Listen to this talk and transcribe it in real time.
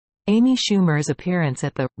Amy Schumer's appearance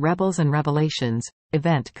at the Rebels and Revelations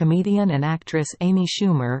event. Comedian and actress Amy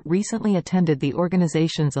Schumer recently attended the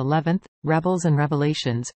organization's 11th Rebels and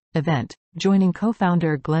Revelations event, joining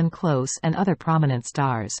co-founder Glenn Close and other prominent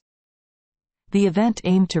stars. The event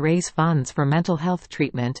aimed to raise funds for mental health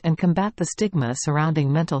treatment and combat the stigma surrounding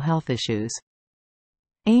mental health issues.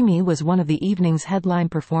 Amy was one of the evening's headline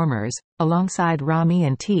performers, alongside Rami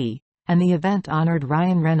and T, and the event honored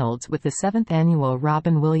Ryan Reynolds with the 7th annual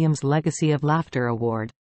Robin Williams Legacy of Laughter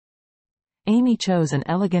Award. Amy chose an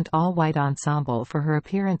elegant all-white ensemble for her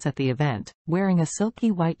appearance at the event, wearing a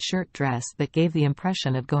silky white shirt dress that gave the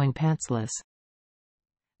impression of going pantsless.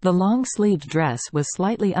 The long-sleeved dress was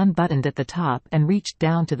slightly unbuttoned at the top and reached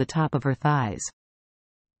down to the top of her thighs.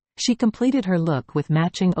 She completed her look with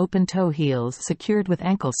matching open-toe heels secured with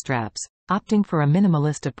ankle straps, opting for a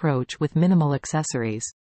minimalist approach with minimal accessories.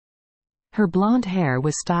 Her blonde hair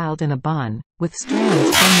was styled in a bun, with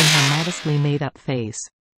strands framing her modestly made-up face.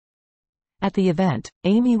 At the event,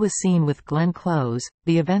 Amy was seen with Glenn Close,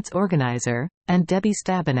 the event's organizer, and Debbie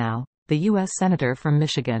Stabenow, the U.S. Senator from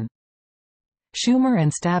Michigan. Schumer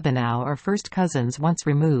and Stabenow are first cousins once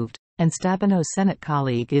removed, and Stabenow's Senate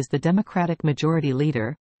colleague is the Democratic Majority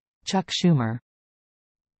Leader, Chuck Schumer.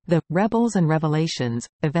 The Rebels and Revelations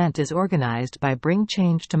event is organized by Bring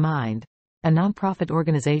Change to Mind, a nonprofit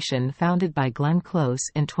organization founded by Glenn Close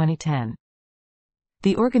in 2010.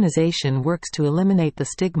 The organization works to eliminate the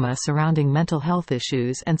stigma surrounding mental health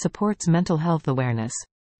issues and supports mental health awareness.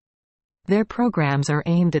 Their programs are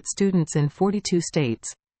aimed at students in 42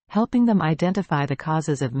 states, helping them identify the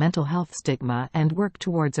causes of mental health stigma and work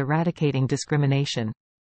towards eradicating discrimination.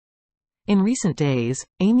 In recent days,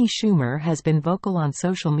 Amy Schumer has been vocal on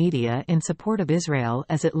social media in support of Israel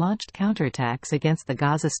as it launched counterattacks against the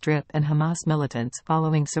Gaza Strip and Hamas militants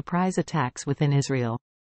following surprise attacks within Israel.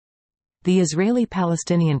 The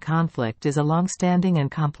Israeli-Palestinian conflict is a long-standing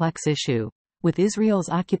and complex issue, with Israel's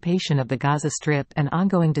occupation of the Gaza Strip and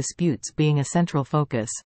ongoing disputes being a central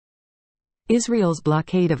focus. Israel's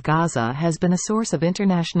blockade of Gaza has been a source of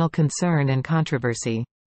international concern and controversy.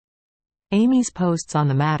 Amy's posts on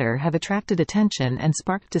the matter have attracted attention and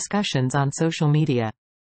sparked discussions on social media.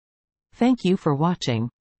 Thank you for watching.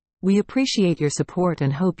 We appreciate your support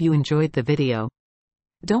and hope you enjoyed the video.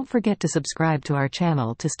 Don't forget to subscribe to our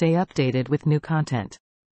channel to stay updated with new content.